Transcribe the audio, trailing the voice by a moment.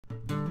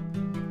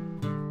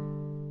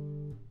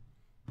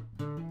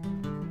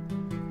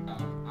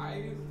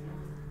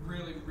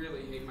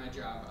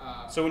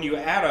So when you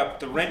add up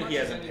the rent he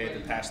hasn't paid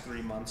the past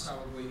 3 months,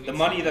 the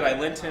money that I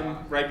lent him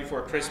right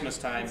before Christmas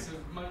time,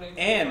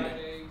 and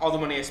all the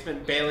money I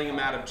spent bailing him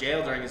out of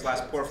jail during his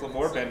last poor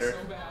flavor bender,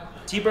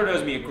 T-Bird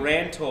owes me a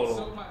grand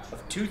total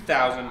of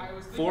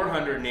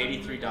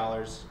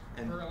 $2,483.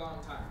 And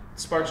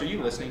Sparks, are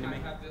you listening to me?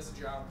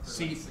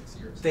 See,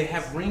 they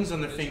have rings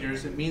on their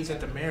fingers. It means that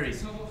they're married.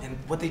 And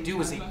what they do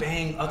is they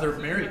bang other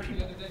married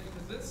people.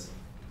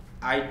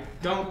 I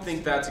don't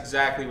think that's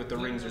exactly what the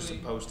rings are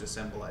supposed to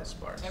symbolize,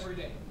 Sparks.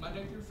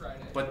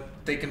 But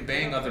they can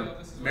bang other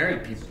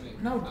married people.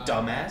 No,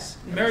 dumbass.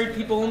 Married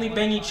people only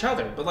bang each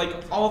other, but like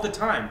all the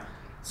time.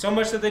 So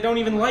much that they don't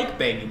even like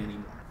banging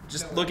anymore.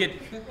 Just look at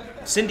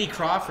Cindy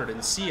Crawford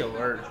and Seal,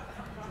 or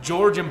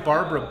George and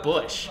Barbara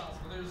Bush.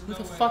 Who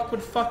the fuck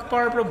would fuck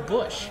Barbara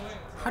Bush?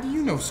 How do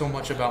you know so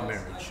much about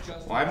marriage?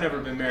 Well, I've never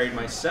been married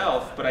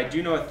myself, but I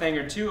do know a thing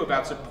or two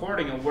about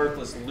supporting a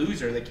worthless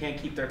loser that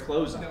can't keep their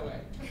clothes on.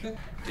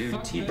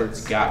 Dude,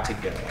 T-Bird's got to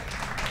go.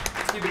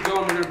 Let's keep it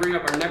going. We're going to bring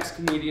up our next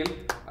comedian.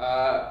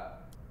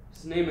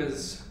 His name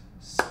is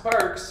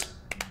Sparks.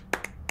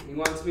 He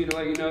wants me to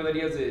let you know that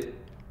he has a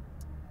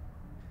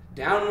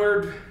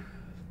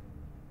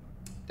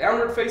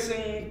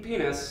downward-facing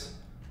penis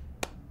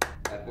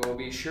that will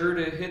be sure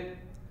to hit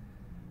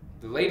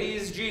the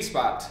lady's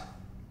G-spot.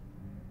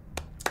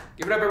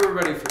 Give it up,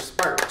 everybody, for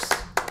Sparks.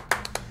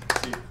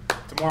 See,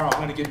 tomorrow I'm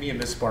gonna get me and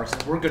Miss Sparks,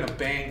 and we're gonna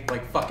bang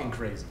like fucking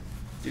crazy.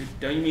 Dude,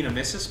 don't you mean a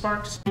Mrs.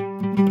 Sparks?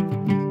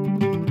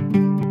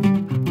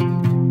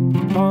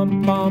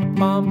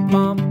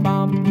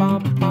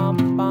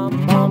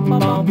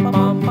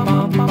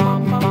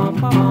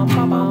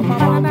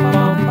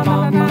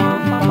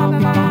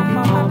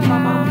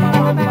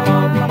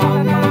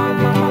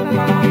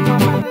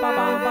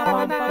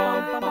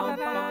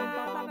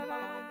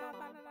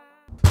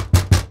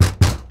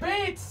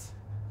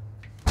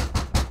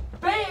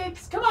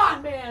 Bates! Come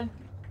on, man!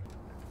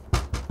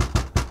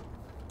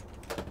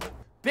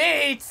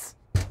 Bates!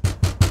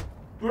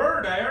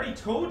 Bird, I already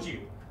told you.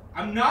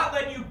 I'm not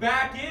letting you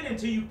back in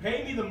until you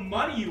pay me the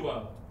money you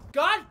owe.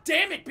 God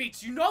damn it,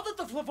 Bates! You know that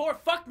the flavor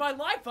fucked my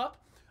life up.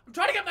 I'm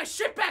trying to get my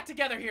shit back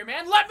together here,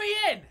 man. Let me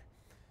in!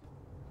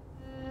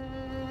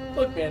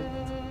 Look, man.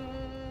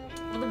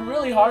 It's been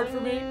really hard for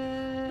me.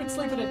 I've been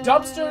sleeping in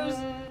dumpsters.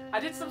 I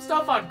did some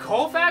stuff on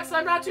Colfax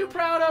I'm not too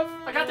proud of.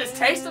 I got this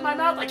taste in my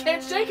mouth. I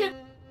can't shake it.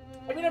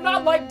 I mean, I'm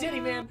not like Diddy,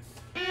 man.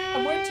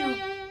 I'm way too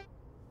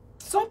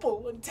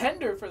supple and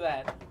tender for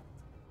that.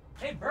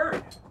 Hey,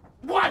 Bird.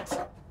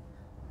 What?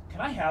 Can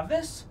I have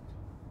this?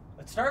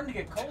 It's starting to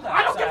get cold outside.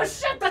 I don't give a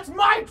shit. That's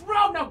my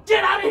drone. Now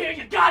get out of here,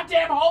 you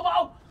goddamn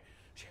hobo.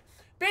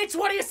 Bates,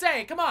 what do you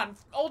say? Come on,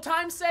 old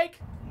time's sake.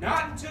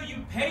 Not until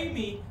you pay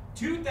me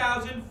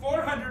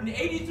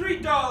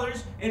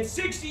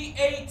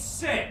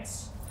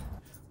 $2,483.68.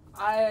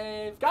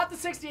 I've got the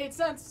 68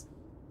 cents.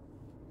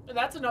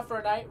 That's enough for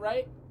a night,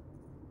 right?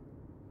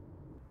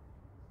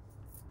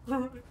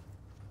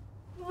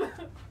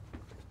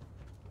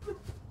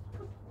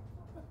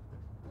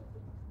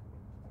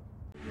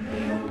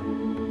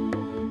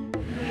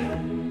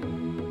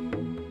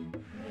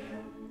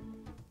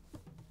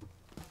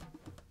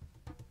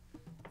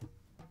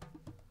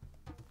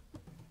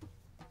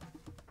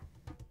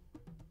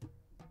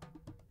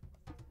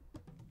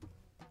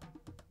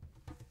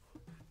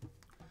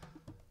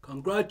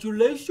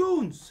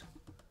 Congratulations,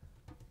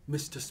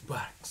 Mr.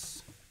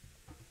 Sparks.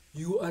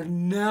 You are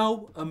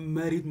now a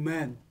married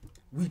man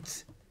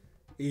with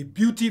a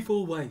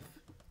beautiful wife.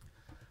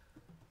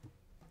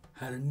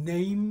 Her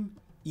name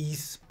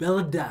is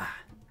Belda.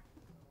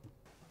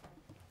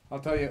 I'll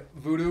tell you,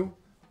 Voodoo,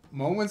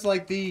 moments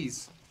like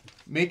these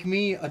make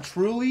me a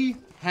truly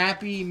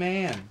happy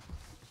man.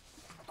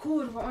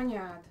 Kurva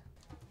anyád.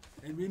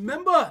 And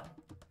remember,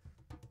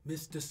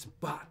 Mr.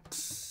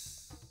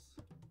 Sparks,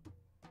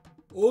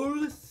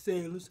 all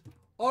sales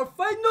are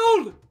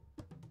final!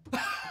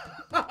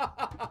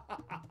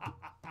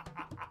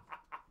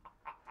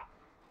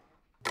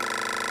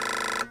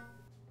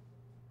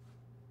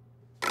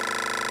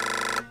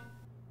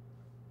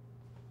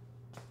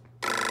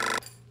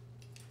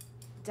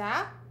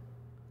 Da?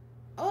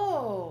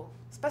 Oh,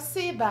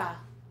 spasiba.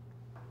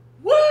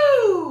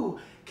 Woo!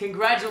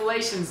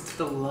 Congratulations to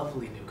the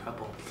lovely new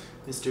couple,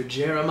 Mr.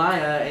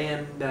 Jeremiah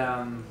and,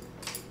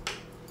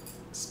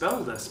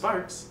 Spelda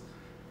Sparks.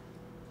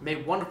 May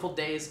wonderful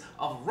days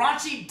of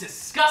raunchy,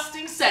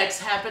 disgusting sex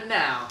happen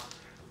now.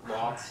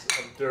 Lots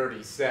of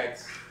dirty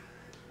sex.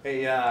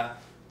 Hey,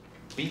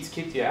 Beats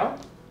kicked you out?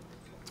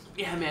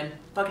 Yeah, man.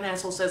 Fucking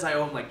asshole says I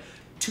owe him like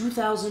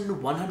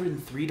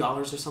 $2,103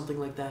 or something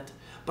like that.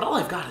 But all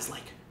I've got is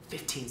like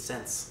 15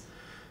 cents.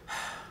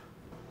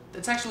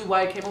 That's actually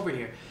why I came over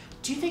here.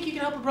 Do you think you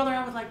can help a brother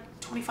out with like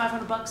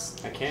 2,500 bucks?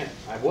 I can't.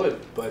 I would,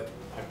 but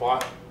I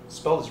bought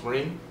Spelda's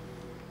ring.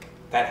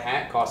 That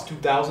hat cost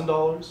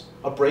 $2,000.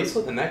 A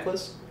bracelet, a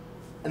necklace,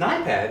 an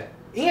iPad,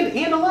 and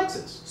a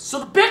Lexus. So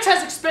the bitch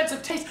has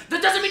expensive taste.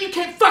 That doesn't mean you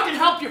can't fucking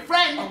help your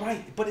friend. All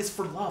right, but it's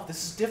for love.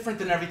 This is different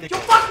than everything. You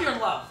fuck your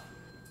love.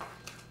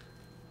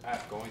 I'm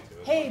going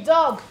to. Hey,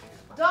 dog.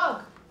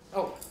 Dog.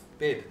 Oh,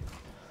 babe.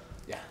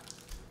 Yeah.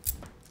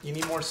 You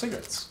need more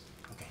cigarettes.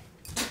 Okay.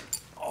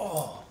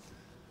 Oh.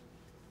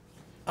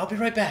 I'll be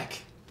right back.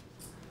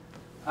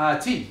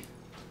 T.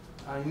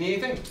 You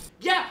need anything?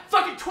 Yeah,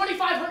 fucking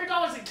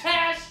 $2,500 in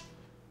cash.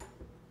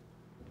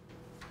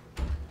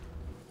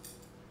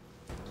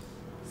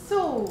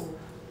 So,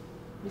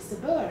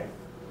 Mr. Bird,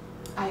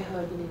 I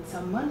heard you need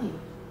some money.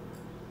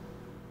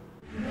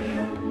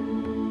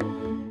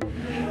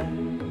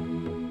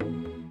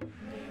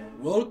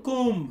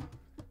 Welcome,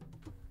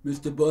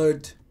 Mr.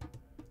 Bird.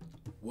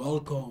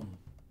 Welcome.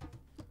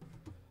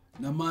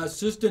 Now my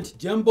assistant,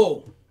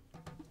 Jumbo,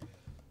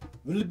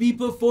 will be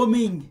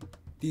performing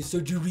the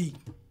surgery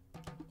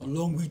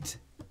along with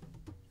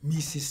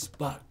Mrs.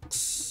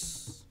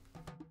 Sparks.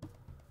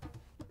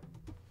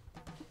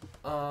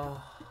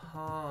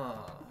 Uh-huh.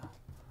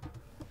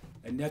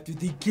 And after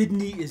the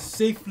kidney is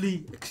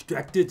safely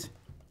extracted,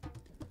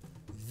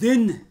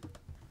 then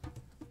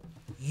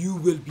you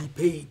will be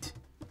paid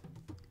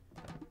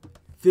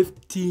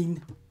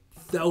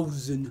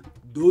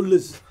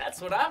 $15,000. That's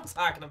what I'm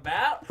talking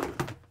about.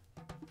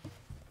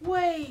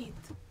 Wait,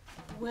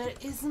 where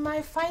is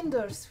my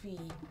finder's fee?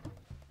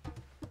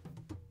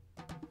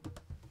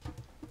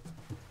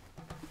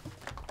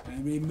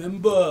 And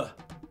remember,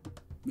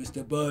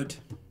 Mr. Bird,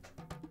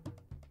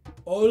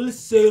 all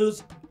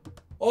sales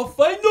are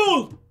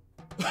final!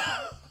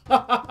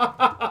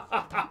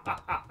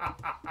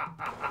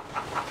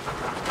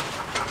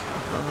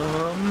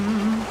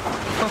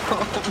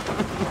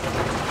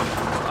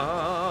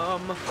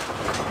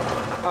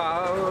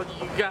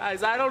 You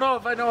guys, I don't know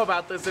if I know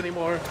about this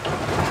anymore.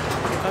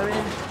 I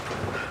mean,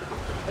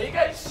 are you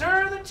guys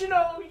sure that you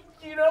know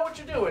what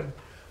you're doing?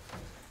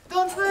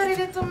 Don't worry,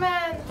 little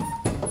man.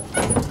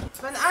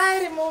 When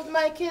I removed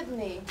my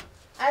kidney,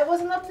 I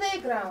was in a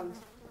playground.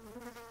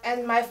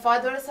 And my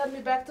father sent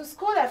me back to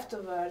school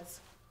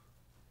afterwards.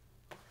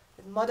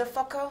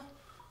 Motherfucker.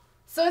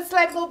 So it's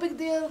like no big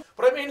deal.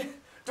 But I mean,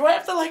 do I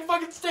have to like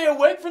fucking stay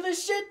awake for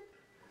this shit?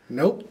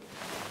 Nope.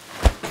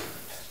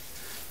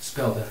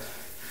 Spelled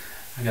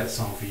I got a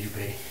song for you,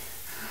 baby.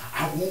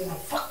 I wanna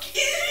fuck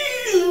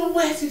you.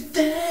 Where's his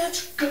dad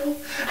go?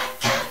 I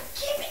gotta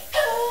keep it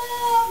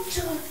going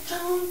till the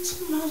dawn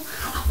tomorrow.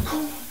 I'm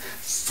gonna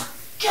suck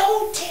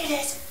your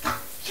titties,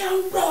 fuck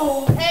your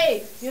roll.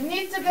 Hey, you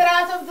need to get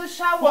out of the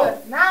shower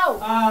now.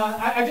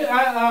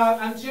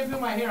 I'm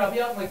shampooing my hair. I'll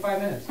be out in like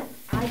 5 minutes.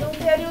 I don't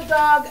hear you,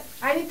 dog.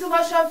 I need to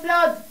wash off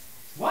blood.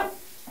 What?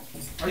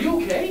 Are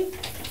you okay?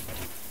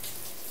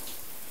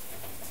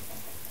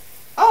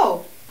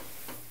 Oh,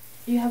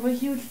 you have a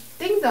huge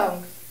ding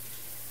dong.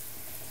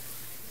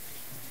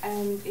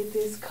 And it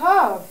is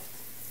carved.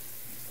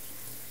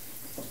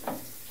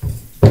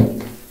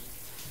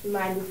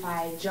 Mind if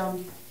I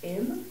jump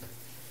in?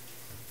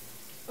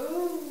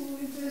 Ooh,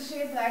 it is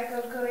shaped like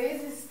a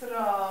crazy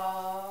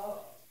straw.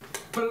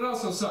 But it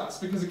also sucks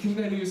because it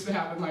continues to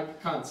happen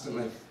like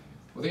constantly.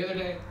 Well, the other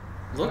day.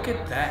 Look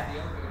at that.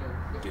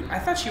 Dude, I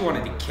thought she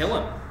wanted to kill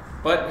him.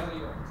 But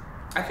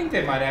I think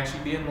they might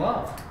actually be in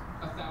love.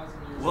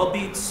 Well,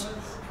 Beats,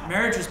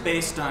 marriage is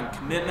based on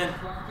commitment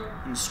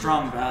and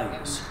strong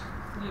values.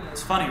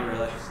 It's funny,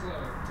 really.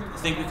 I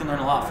think we can learn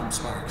a lot from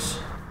Sparks.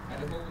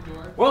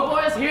 Well,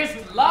 boys,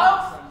 here's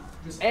love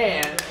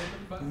and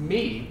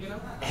me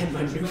and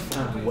my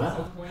newfound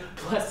wealth.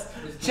 Plus,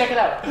 check it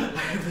out. I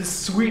have this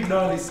sweet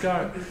gnarly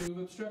scar.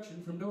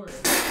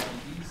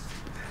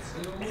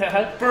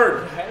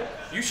 Bird,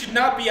 you should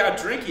not be out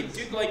drinking.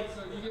 Dude, like,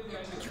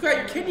 you got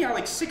your kidney out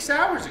like 6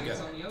 hours ago.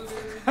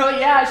 Hell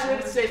yeah, I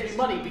should have saved me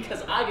money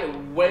because I get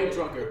way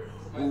drunker,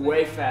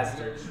 way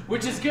faster.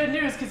 Which is good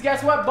news, because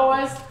guess what,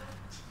 boys?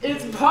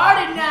 It's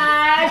party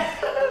night!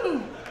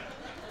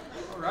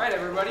 Alright,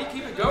 everybody,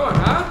 keep it going,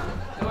 huh?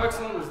 How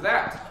excellent was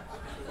that?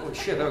 Holy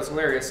shit, that was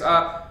hilarious.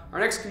 Our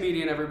next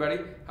comedian, everybody,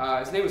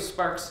 his name is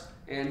Sparks,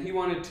 and he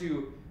wanted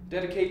to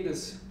dedicate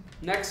this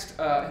next,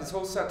 his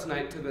whole set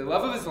tonight to the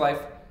love of his life,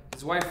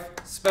 his wife,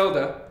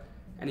 Spelda,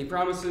 and he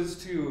promises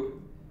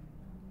to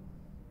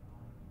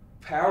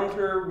pound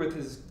her with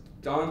his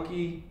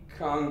Donkey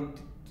Kong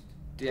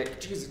dick.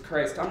 Jesus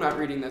Christ, I'm not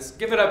reading this.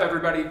 Give it up,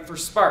 everybody, for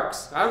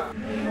Sparks, huh?